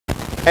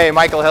Hey,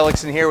 Michael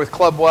Hellickson here with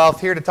Club Wealth,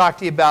 here to talk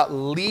to you about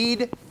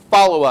lead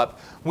follow-up.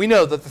 We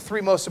know that the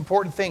three most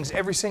important things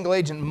every single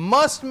agent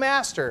must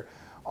master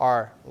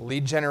are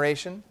lead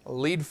generation,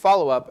 lead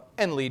follow-up,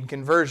 and lead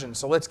conversion.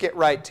 So let's get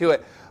right to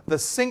it. The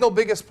single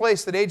biggest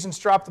place that agents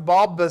drop the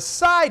ball,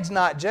 besides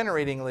not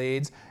generating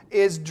leads,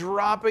 is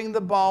dropping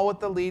the ball with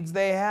the leads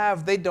they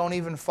have. They don't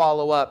even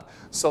follow up.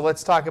 So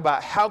let's talk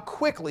about how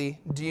quickly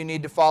do you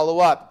need to follow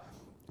up?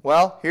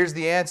 Well, here's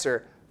the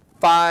answer.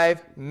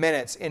 5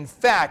 minutes. In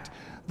fact,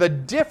 the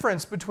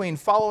difference between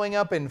following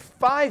up in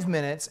 5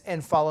 minutes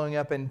and following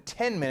up in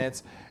 10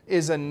 minutes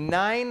is a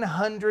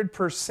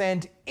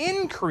 900%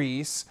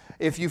 increase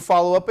if you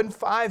follow up in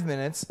 5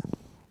 minutes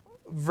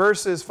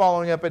versus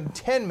following up in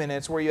 10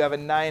 minutes, where you have a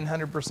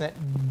 900%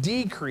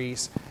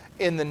 decrease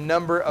in the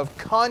number of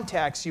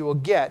contacts you will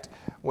get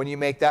when you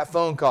make that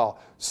phone call.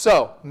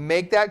 So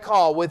make that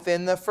call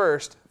within the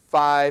first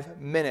 5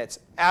 minutes.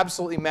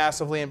 Absolutely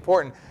massively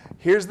important.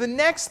 Here's the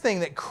next thing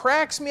that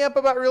cracks me up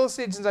about real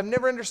estate agents. I've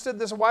never understood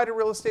this. Why do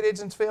real estate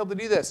agents fail to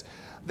do this?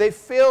 They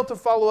fail to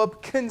follow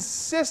up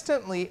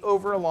consistently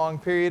over a long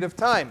period of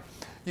time.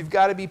 You've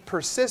got to be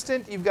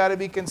persistent. You've got to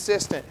be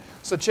consistent.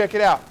 So check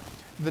it out.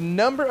 The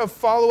number of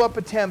follow-up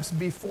attempts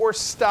before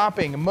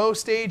stopping,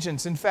 most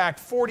agents, in fact,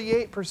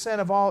 48%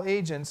 of all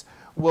agents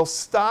will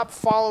stop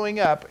following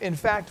up. In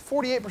fact,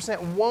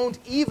 48% won't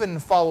even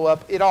follow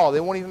up at all.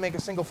 They won't even make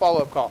a single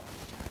follow-up call.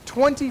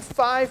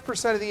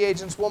 25% of the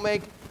agents will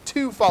make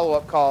 2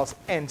 follow-up calls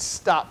and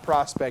stop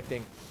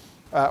prospecting,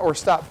 or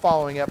stop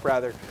following up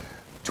rather.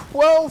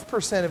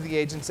 12% of the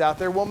agents out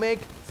there will make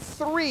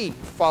 3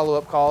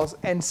 follow-up calls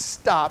and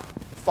stop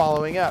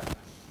following up.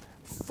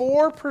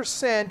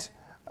 10%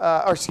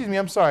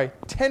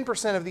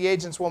 of the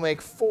agents will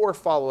make 4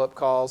 follow-up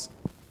calls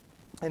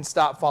and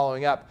stop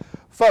following up.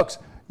 Folks,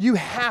 you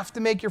have to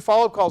make your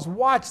follow-up calls.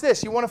 Watch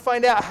this. You want to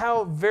find out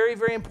how very,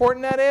 very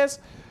important that is?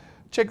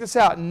 Check this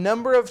out.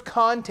 Number of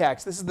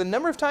contacts. This is the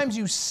number of times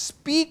you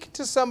speak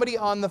to somebody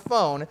on the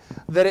phone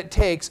that it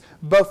takes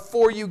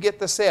before you get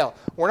the sale.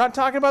 We're not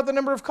talking about the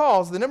number of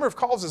calls. The number of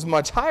calls is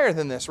much higher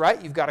than this, right?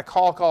 You've got to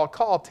call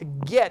to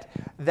get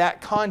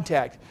that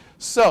contact.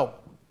 So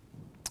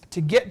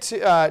to get to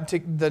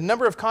the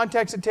number of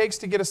contacts it takes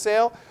to get a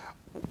sale,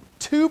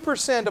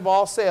 2% of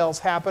all sales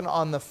happen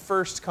on the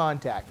first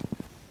contact.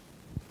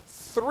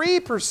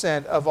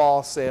 3% of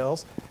all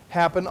sales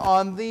happen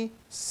on the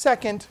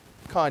second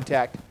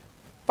contact.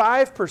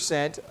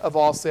 5% of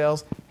all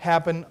sales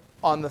happen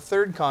on the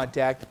third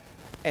contact,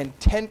 and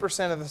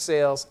 10% of the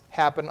sales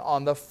happen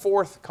on the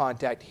fourth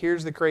contact.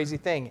 Here's the crazy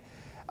thing.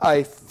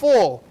 A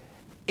full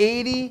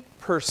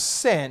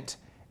 80%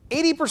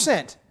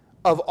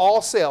 of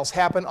all sales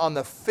happen on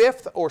the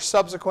 5th or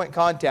subsequent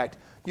contact.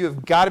 You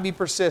have got to be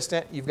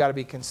persistent. You've got to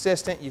be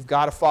consistent. You've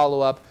got to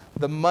follow up.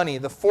 The money,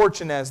 the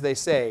fortune, as they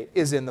say,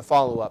 is in the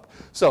follow-up.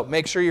 So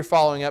make sure you're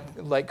following up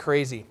like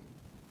crazy.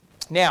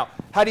 Now,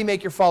 how do you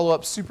make your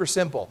follow-up super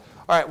simple?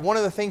 All right, one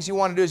of the things you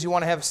want to do is you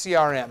want to have a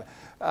CRM.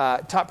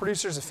 Top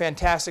Producer is a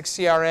fantastic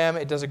CRM.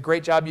 It does a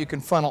great job. You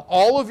can funnel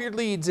all of your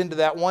leads into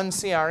that one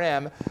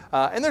CRM.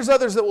 And there's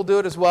others that will do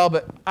it as well,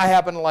 but I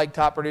happen to like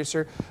Top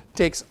Producer.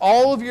 Takes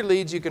all of your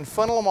leads. You can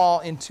funnel them all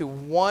into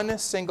one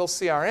single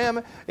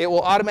CRM. It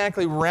will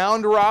automatically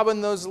round robin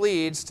those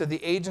leads to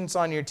the agents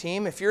on your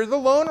team. If you're the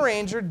Lone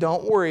Ranger,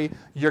 don't worry.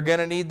 You're going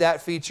to need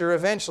that feature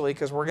eventually,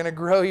 because we're going to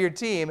grow your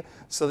team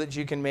so that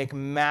you can make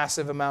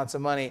massive amounts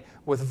of money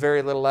with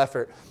very little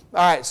effort.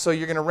 All right, so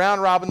you're going to round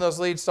robin those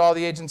leads to all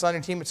the agents on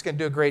your team. It's going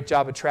to do a great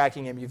job of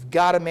tracking them. You've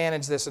got to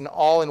manage this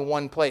all in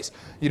one place.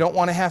 You don't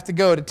want to have to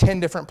go to 10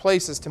 different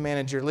places to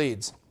manage your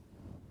leads.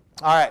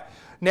 All right,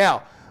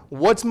 now,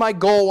 what's my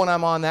goal when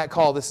I'm on that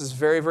call? This is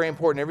very, very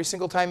important. Every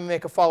single time you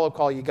make a follow-up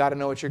call, you got to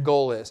know what your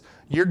goal is.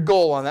 Your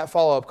goal on that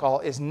follow-up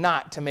call is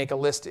not to make a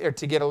list or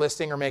to get a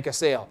listing or make a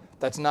sale.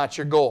 That's not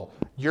your goal.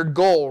 Your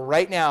goal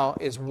right now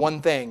is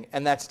one thing,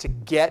 and that's to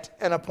get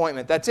an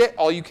appointment. That's it.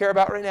 All you care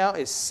about right now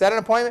is set an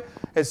appointment.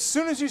 As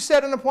soon as you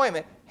set an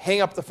appointment,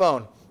 hang up the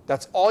phone.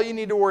 That's all you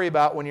need to worry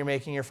about when you're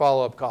making your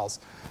follow-up calls.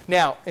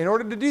 Now, in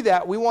order to do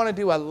that, we want to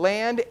do a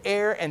land,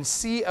 air, and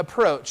sea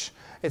approach.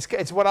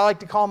 It's what I like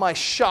to call my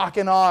shock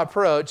and awe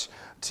approach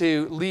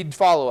to lead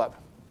follow-up.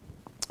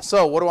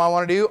 So what do I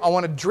want to do? I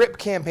want to drip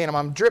campaign them.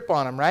 I'm drip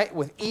on them, right,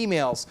 with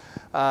emails.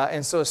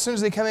 And so as soon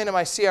as they come into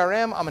my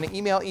CRM, I'm going to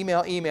email,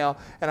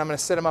 and I'm going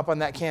to set them up on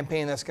that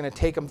campaign that's going to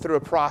take them through a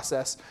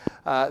process.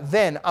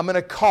 Then I'm going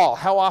to call.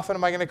 How often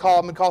am I going to call?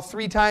 I'm going to call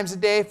 3 times a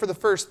day for the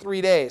first 3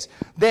 days.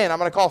 Then I'm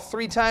going to call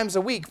 3 times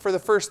a week for the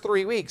first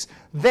 3 weeks.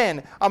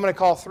 Then I'm going to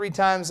call 3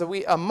 times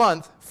a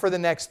month for the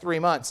next 3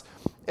 months.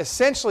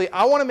 Essentially,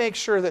 I want to make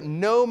sure that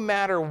no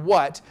matter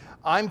what,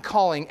 I'm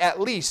calling at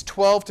least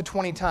 12 to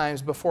 20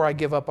 times before I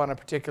give up on a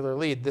particular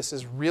lead. This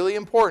is really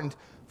important.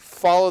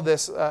 Follow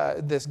this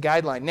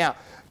guideline. Now,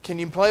 Can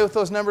you play with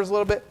those numbers a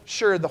little bit?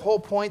 Sure. The whole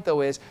point,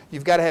 though, is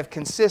you've got to have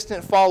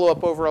consistent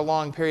follow-up over a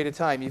long period of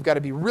time. You've got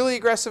to be really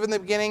aggressive in the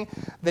beginning,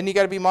 then you've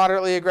got to be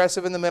moderately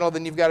aggressive in the middle,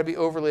 then you've got to be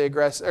overly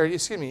aggressive, or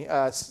excuse me,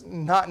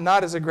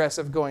 not as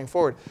aggressive going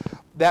forward.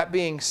 That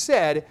being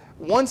said,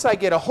 once I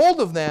get a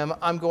hold of them,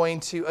 I'm going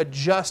to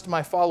adjust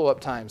my follow-up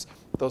times.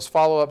 Those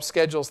follow-up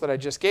schedules that I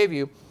just gave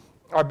you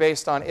are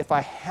based on if I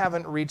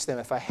haven't reached them,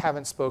 if I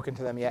haven't spoken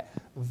to them yet,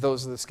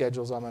 those are the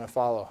schedules I'm going to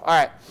follow. All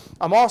right,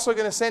 I'm also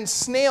going to send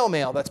snail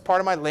mail. That's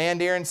part of my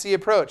land, air, and sea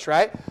approach,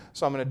 right?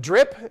 So I'm going to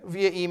drip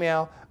via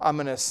email, I'm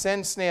going to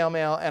send snail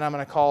mail, and I'm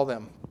going to call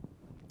them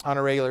on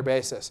a regular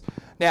basis.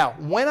 Now,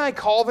 when I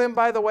call them,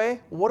 by the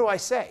way, what do I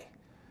say?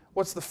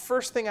 What's the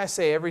first thing I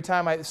say every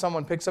time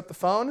someone picks up the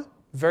phone?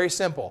 Very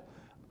simple.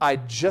 I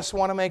just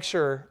want to make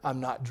sure I'm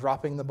not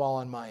dropping the ball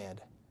on my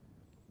end.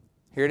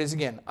 Here it is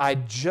again. I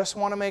just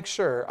want to make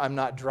sure I'm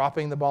not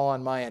dropping the ball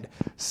on my end.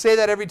 Say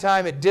that every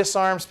time. It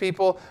disarms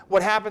people.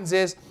 What happens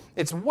is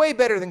it's way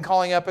better than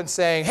calling up and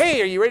saying, hey,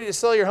 are you ready to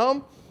sell your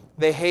home?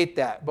 They hate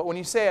that. But when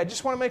you say, I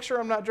just want to make sure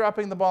I'm not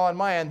dropping the ball on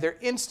my end, their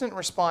instant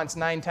response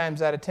 9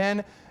 times out of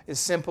 10 is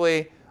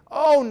simply,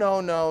 oh,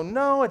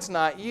 no, it's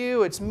not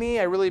you, it's me.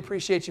 I really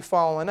appreciate you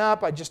following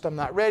up. I'm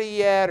not ready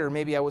yet, or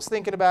maybe I was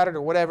thinking about it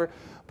or whatever.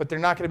 But they're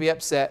not going to be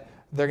upset.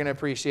 They're going to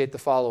appreciate the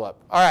follow-up.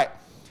 All right.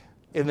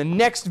 In the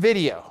next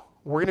video,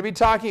 we're going to be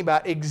talking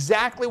about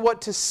exactly what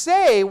to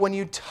say when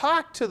you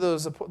talk to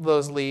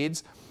those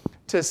leads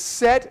to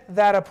set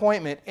that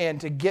appointment and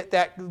to get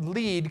that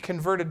lead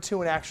converted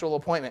to an actual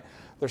appointment.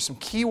 There's some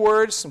key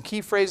words, some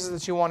key phrases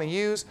that you want to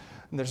use,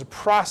 and there's a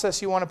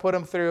process you want to put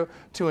them through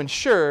to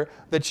ensure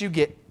that you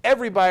get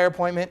every buyer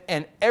appointment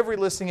and every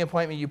listing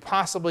appointment you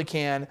possibly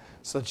can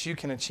so that you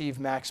can achieve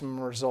maximum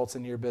results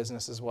in your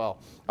business as well.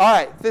 All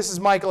right, this is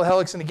Michael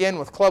Hellickson again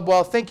with Club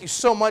Wealth. Thank you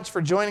so much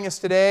for joining us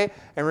today.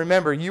 And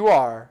remember, you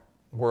are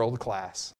world class.